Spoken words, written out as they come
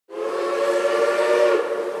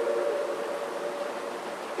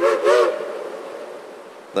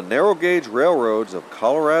The narrow gauge railroads of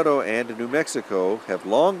Colorado and New Mexico have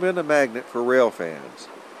long been a magnet for rail fans,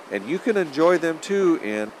 and you can enjoy them too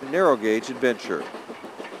in narrow gauge adventure.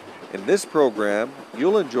 In this program,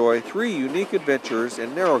 you'll enjoy 3 unique adventures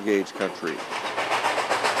in narrow gauge country.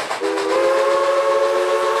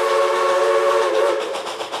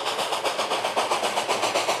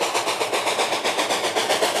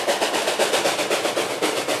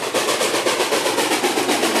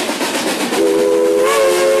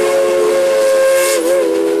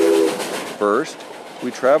 First, we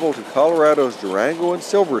travel to Colorado's Durango and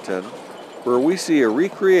Silverton, where we see a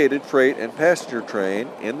recreated freight and passenger train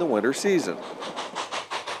in the winter season.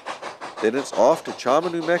 Then it's off to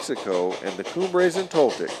Chama, New Mexico and the Cumbres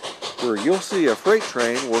Toltec, where you'll see a freight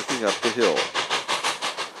train working up the hill.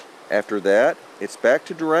 After that, it's back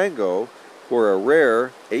to Durango, where a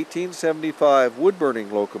rare 1875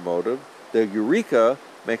 wood-burning locomotive, the Eureka,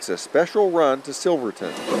 makes a special run to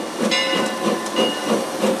Silverton.